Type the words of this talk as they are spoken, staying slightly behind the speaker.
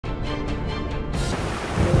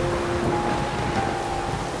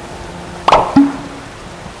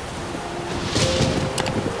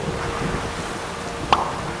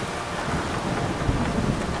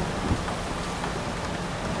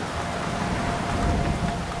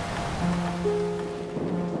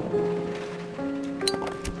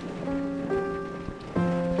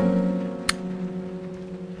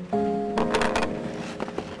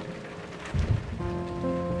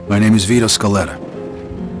name is Vito Scaletta.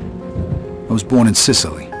 I was born in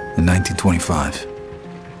Sicily in 1925.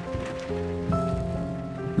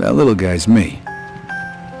 That little guy's me.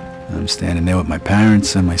 I'm standing there with my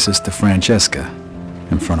parents and my sister Francesca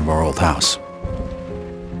in front of our old house.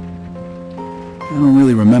 I don't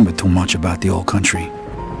really remember too much about the old country,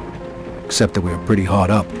 except that we were pretty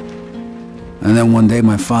hard up. And then one day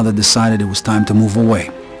my father decided it was time to move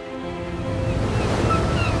away.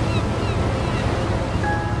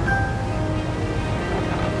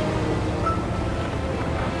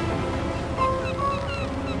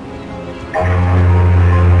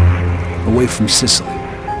 Away from Sicily,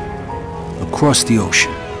 across the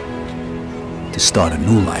ocean, to start a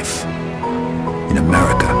new life in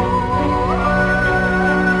America.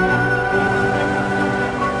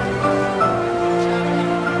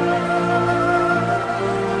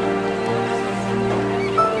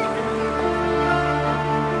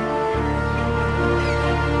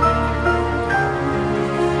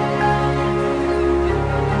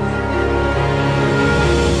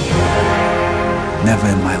 Never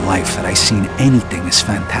in my life had I seen anything as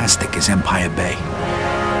fantastic as Empire Bay.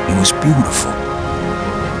 It was beautiful.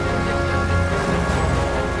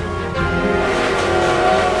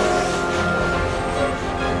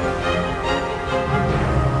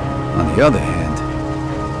 On the other hand,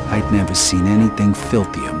 I'd never seen anything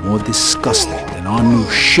filthier, more disgusting than our new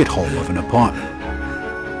shithole of an apartment.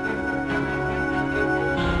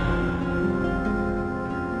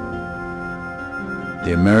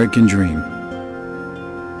 The American dream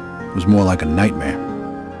was more like a nightmare.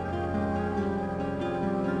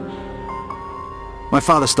 My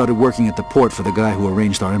father started working at the port for the guy who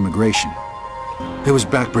arranged our immigration. It was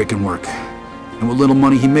backbreaking work, and what little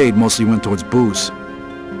money he made mostly went towards booze.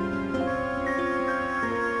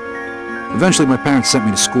 Eventually my parents sent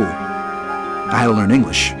me to school. I had to learn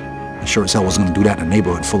English. I sure as hell wasn't going to do that in a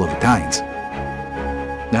neighborhood full of Italians.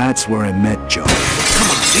 That's where I met Joe.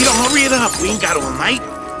 Come on, Vito, hurry it up. We ain't got all night.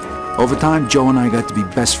 Over time, Joe and I got to be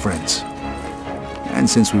best friends. And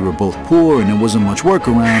since we were both poor and there wasn't much work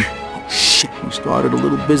around, we started a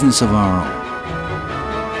little business of our own.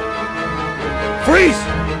 Freeze!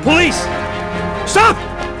 Police! Stop!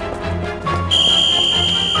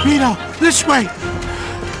 Vito, this way!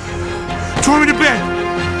 Throw me to bed!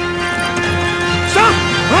 Stop!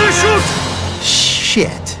 I'm gonna shoot!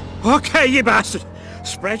 Shit. Okay, you bastard.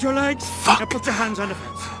 Spread your legs. Fuck. Now put your hands on the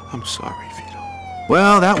fence. I'm sorry, Vito.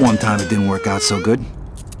 Well, that one time it didn't work out so good.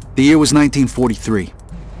 The year was 1943.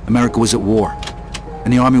 America was at war,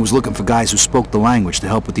 and the army was looking for guys who spoke the language to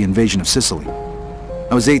help with the invasion of Sicily.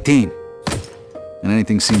 I was 18, and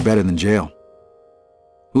anything seemed better than jail.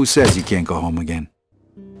 Who says you can't go home again?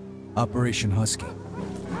 Operation Husky.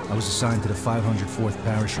 I was assigned to the 504th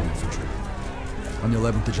Parachute Infantry. On the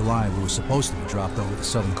 11th of July, we were supposed to be dropped over the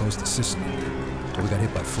southern coast of Sicily, but we got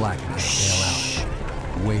hit by flak and had to bail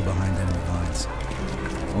out, way behind enemy lines.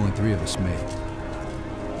 Only 3 of us made it.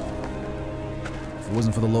 If it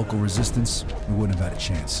wasn't for the local resistance, we wouldn't have had a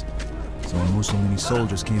chance. So when Mussolini's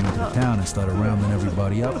soldiers came into the town and started rounding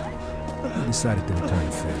everybody up, we decided to return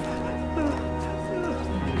the favor.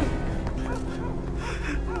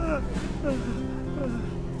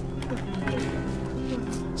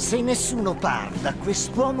 Se nessuno parla,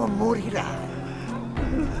 quest'uomo morirà.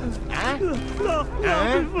 No, per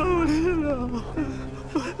favore, no.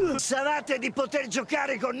 Pensavate di poter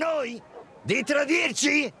giocare con noi? Di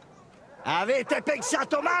tradirci? Avete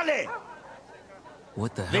pensato male!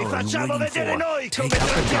 What the Vi hell are you facciamo waiting vedere for? noi come Take out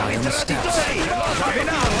the trattiamo guy i on the steps. traditori!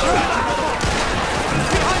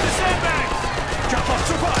 Behind the sandbags! Drop off,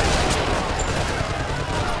 survive!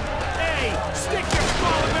 Hey, stick your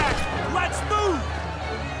ball back! Let's move!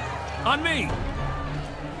 On me!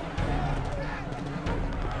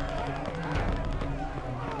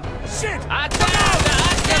 Shit!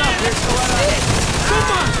 Get up here,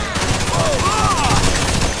 Come on!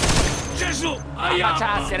 Gesù!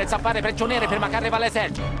 Ammacciarsi, resta a fare prigionieri prima che arriva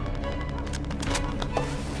l'esercito.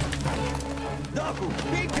 Dopo,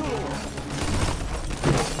 più!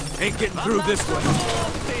 Ain't getting through this way.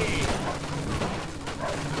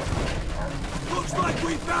 Looks like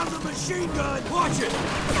we found the machine gun. Watch it!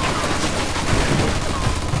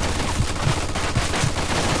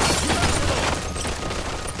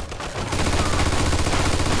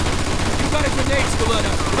 You got a grenade,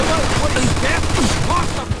 Scaletta. What is that? Off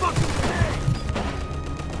the fucking thing!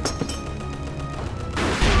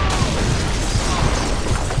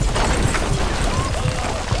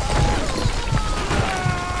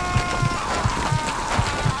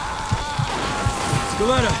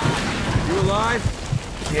 Scaletta, you alive?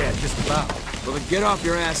 Yeah, just about. Well, then get off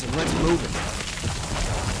your ass and let's move it.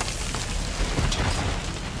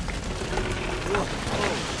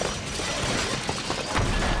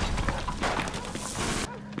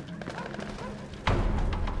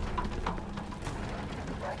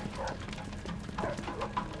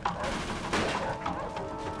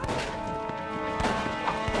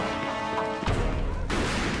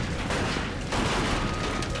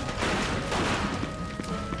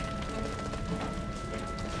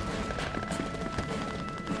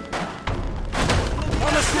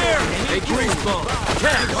 Hey, greaseball!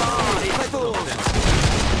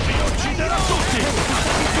 Mi ucciderà tutti!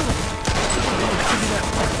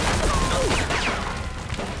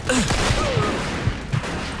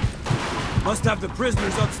 Must have the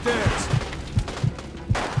prisoners upstairs.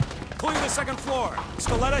 Clear the second floor.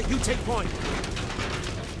 Scaletta, you take point.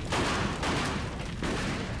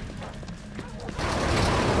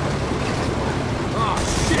 Oh,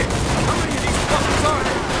 shit! How many of these fuckers are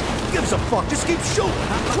there? Gives a fuck, just keep shooting!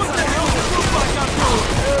 What the hell's it look like I'm doing?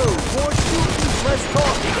 Oh, more shooting, less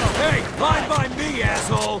talking! Hey, line by me,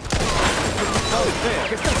 asshole!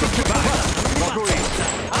 Che sta succedendo?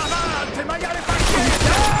 Avanti, maiale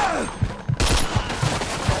pazienza!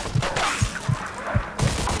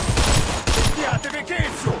 Stiatevi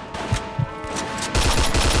chiesto!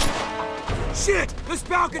 Shit! This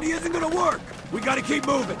balcony isn't gonna work! We gotta keep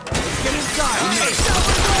moving. Let's get inside.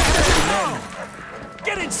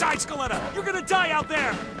 Get inside, Scaletta! You're gonna die out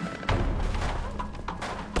there!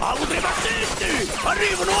 Altri fascisti!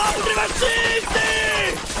 Arrivano altri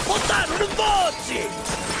fascisti! Montano, non bozzi!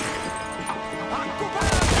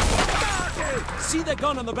 See that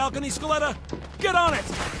gun on the balcony, Scaletta? Get on it!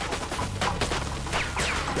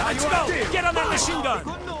 Let's go! Get on that machine gun!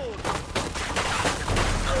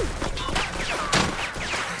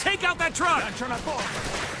 Take out that truck!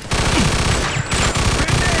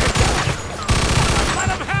 Let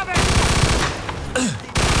him have it!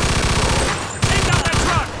 Take out that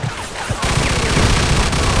truck!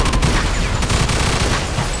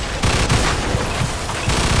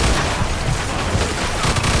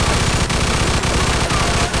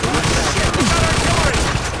 Shit, we got artillery!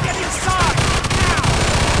 Get inside! Now!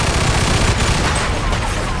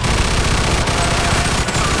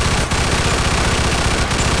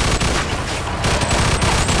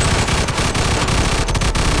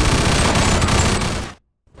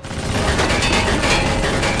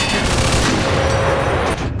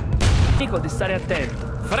 Dico di stare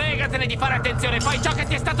attento. Fregatene di fare attenzione, fai ciò che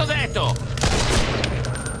ti è stato detto!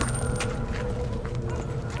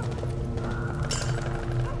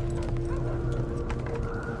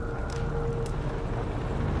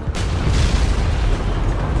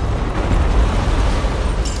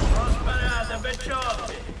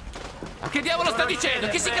 Ma che diavolo sta dicendo?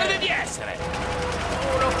 Chi si crede di essere?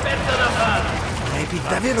 Un'offerta da fare! È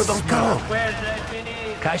davvero Don Calò!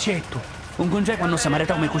 Cacetto, un congeco quando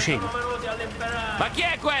samarità come cucina. Ma chi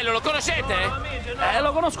è quello? Lo conoscete?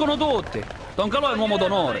 Lo conoscono tutti. Don Calò è un uomo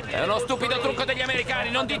d'onore. È uno stupido trucco degli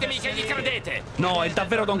americani, non ditemi che gli credete! No, è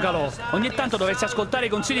davvero Don Calò. Ogni tanto dovresti ascoltare i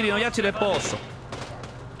consigli di noiazzi del posto.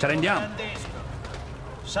 Ci rendiamo?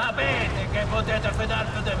 Sapete che potete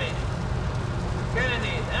fidarvi di me! Che ne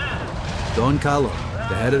dite, eh? Don Carlo,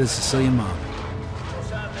 the head of the Sicilian mob.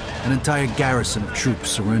 An entire garrison of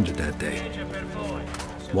troops surrendered that day.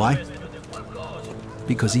 Why?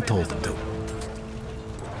 Because he told them to.